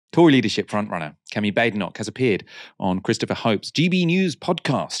Tory leadership frontrunner Kemi Badenoch has appeared on Christopher Hope's GB News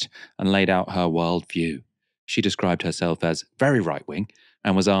podcast and laid out her worldview. She described herself as very right-wing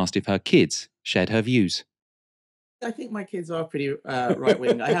and was asked if her kids shared her views. I think my kids are pretty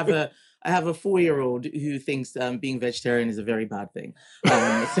right-wing. I have a 4-year-old who thinks being vegetarian is a very bad thing.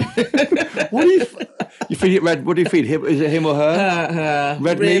 What do you feed it red? What do you feed him? Is it him or her?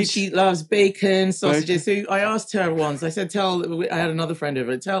 Red meat? meat. She loves bacon, sausages. So I asked her once. I said, I had another friend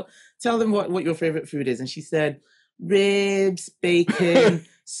over. Tell them what your favorite food is, and she said ribs, bacon,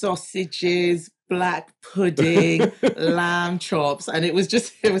 sausages, black pudding, lamb chops, and it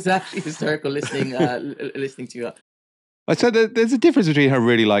was actually hysterical listening to her. So there's a difference between her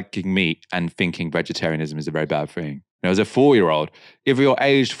really liking meat and thinking vegetarianism is a very bad thing. You know, as a 4-year-old, if you're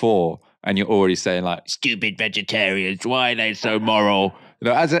aged 4 and you're already saying like stupid vegetarians, why are they so moral? You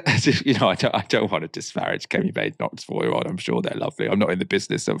know, as if, you know, I don't want to disparage Kemi Badenoch's 4-year-old. I'm sure they're lovely. I'm not in the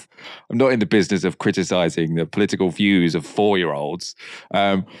business of criticizing the political views of 4-year-olds.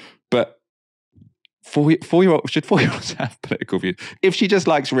 But should 4-year-olds have political views? If she just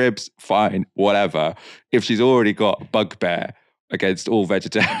likes ribs, fine, whatever. If she's already got a bugbear against all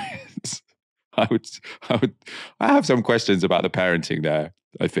vegetarians, I have some questions about the parenting there,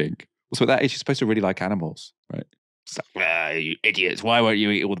 I think. Also, at that age, she's supposed to really like animals, right? It's like, you idiots, why won't you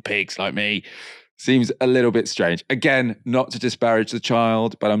eat all the pigs like me? Seems a little bit strange. Again, not to disparage the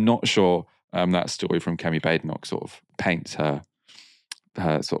child, but I'm not sure that story from Kemi Badenoch sort of paints her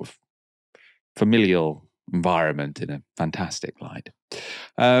sort of familial environment in a fantastic light.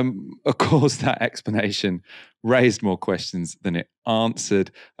 Of course, that explanation raised more questions than it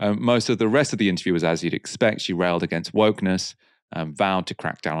answered. Most of the rest of the interview was as you'd expect. She railed against wokeness, vowed to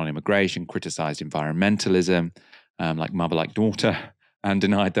crack down on immigration, criticised environmentalism, like mother, like daughter, and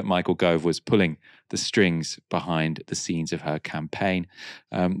denied that Michael Gove was pulling the strings behind the scenes of her campaign.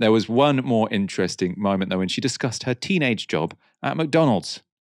 There was one more interesting moment, though, when she discussed her teenage job at McDonald's.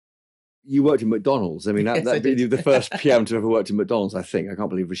 You worked in McDonald's. I mean, that'd be the first PM to ever worked in McDonald's, I think. I can't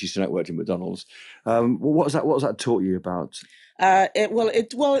believe Rishi Sunak worked in McDonald's. What was that taught you about? It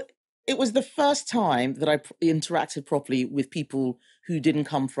was the first time that I interacted properly with people who didn't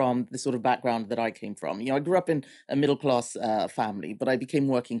come from the sort of background that I came from. You know, I grew up in a middle-class family, but I became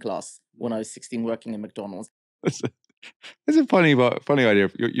working class when I was 16 working in McDonald's. It's a funny idea.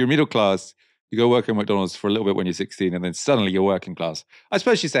 You're middle class, you go work at McDonald's for a little bit when you're 16, and then suddenly you're working class. I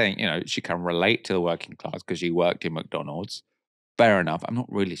suppose she's saying, you know, she can relate to the working class because she worked in McDonald's. Fair enough. I'm not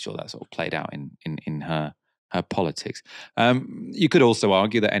really sure that sort of played out in her politics. You could also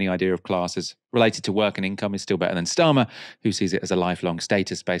argue that any idea of class as related to work and income is still better than Starmer, who sees it as a lifelong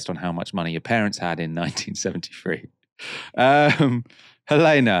status based on how much money your parents had in 1973.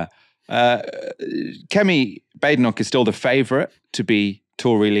 Helena, Kemi Badenoch is still the favourite to be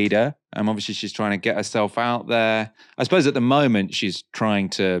Tory leader. Obviously, she's trying to get herself out there. I suppose at the moment, she's trying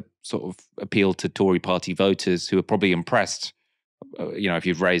to sort of appeal to Tory party voters who are probably impressed, you know, if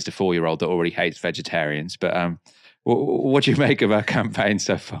you've raised a 4-year-old that already hates vegetarians. But what do you make of her campaign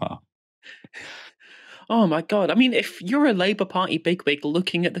so far? Oh my God. I mean, if you're a Labour Party bigwig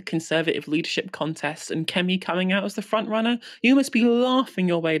looking at the Conservative leadership contest and Kemi coming out as the front runner, you must be laughing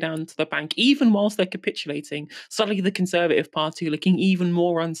your way down to the bank, even whilst they're capitulating. Suddenly the Conservative Party looking even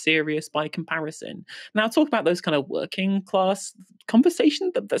more unserious by comparison. Now, talk about those kind of working class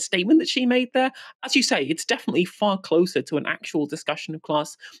conversation, the statement that she made there. As you say, it's definitely far closer to an actual discussion of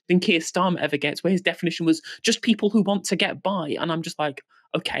class than Keir Starmer ever gets, where his definition was just people who want to get by. And I'm just like,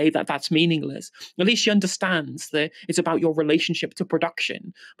 okay, that's meaningless. At least she understands that it's about your relationship to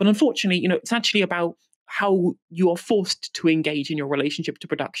production. But unfortunately, you know, it's actually about how you are forced to engage in your relationship to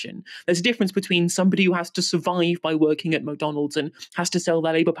production. There's a difference between somebody who has to survive by working at McDonald's and has to sell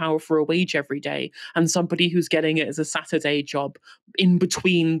their labour power for a wage every day, and somebody who's getting it as a Saturday job in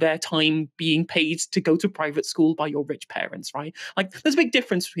between their time being paid to go to private school by your rich parents, right? Like, there's a big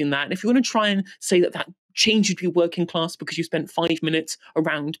difference between that. And if you want to try and say that changed you to be working class because you spent 5 minutes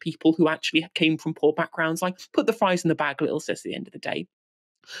around people who actually came from poor backgrounds, like, put the fries in the bag, little sis, at the end of the day.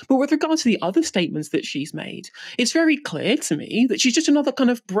 But with regards to the other statements that she's made, it's very clear to me that she's just another kind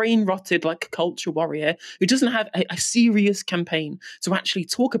of brain-rotted, like, culture warrior who doesn't have a serious campaign to actually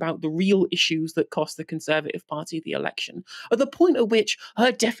talk about the real issues that cost the Conservative Party the election. At the point at which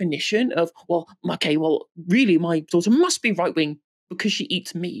her definition of, really my daughter must be right-wing because she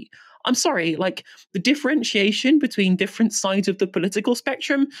eats meat. I'm sorry, like, the differentiation between different sides of the political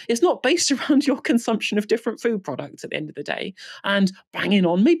spectrum is not based around your consumption of different food products at the end of the day. And banging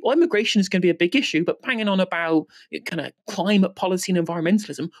on, maybe immigration is going to be a big issue, but banging on about kind of climate policy and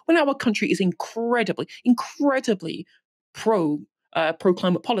environmentalism when our country is incredibly pro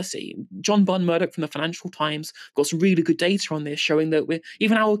pro-climate policy. John Bunn Murdoch from the Financial Times got some really good data on this, showing that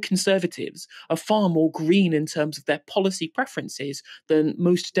even our Conservatives are far more green in terms of their policy preferences than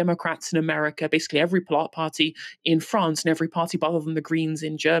most Democrats in America, basically every party in France and every party other than the Greens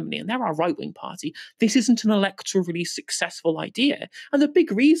in Germany. And they're our right-wing party. This isn't an electorally successful idea. And the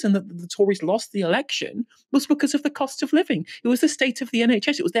big reason that the Tories lost the election was because of the cost of living. It was the state of the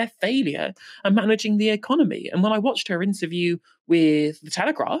NHS. It was their failure at managing the economy. And when I watched her interview with The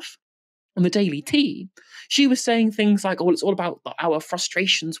Telegraph on the Daily Tea, she was saying things like, it's all about our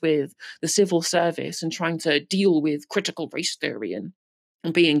frustrations with the civil service and trying to deal with critical race theory and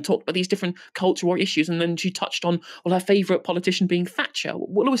being talked about these different cultural issues. And then she touched on, her favourite politician being Thatcher.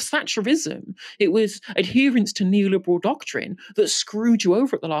 Well, it was Thatcherism. It was adherence to neoliberal doctrine that screwed you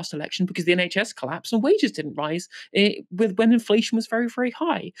over at the last election because the NHS collapsed and wages didn't rise when inflation was very, very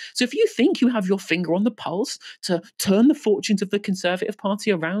high. So if you think you have your finger on the pulse to turn the fortunes of the Conservative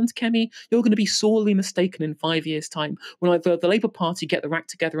Party around, Kemi, you're going to be sorely mistaken in 5 years' time when either the Labour Party get their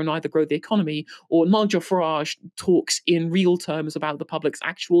act together and either grow the economy, or Nigel Farage talks in real terms about the public's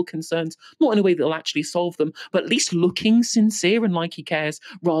actual concerns, not in a way that will actually solve them, but at least looking sincere and like he cares,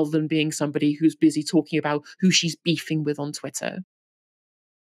 rather than being somebody who's busy talking about who she's beefing with on Twitter.